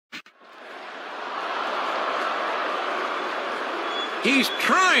He's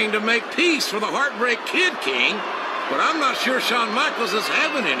trying to make peace for the Heartbreak Kid King, but I'm not sure Shawn Michaels is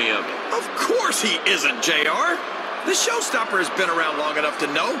having any of it. Of course he isn't, JR. The showstopper has been around long enough to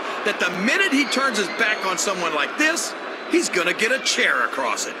know that the minute he turns his back on someone like this, he's gonna get a chair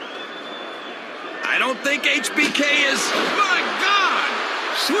across it. I don't think HBK is... My God!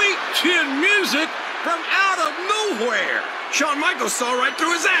 Sweet chin music from out of nowhere! Shawn Michaels saw right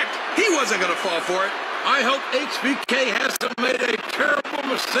through his act. He wasn't gonna fall for it. I hope HBK hasn't made a terrible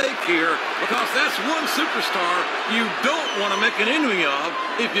mistake here, because that's one superstar you don't want to make an enemy of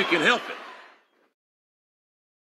if you can help it.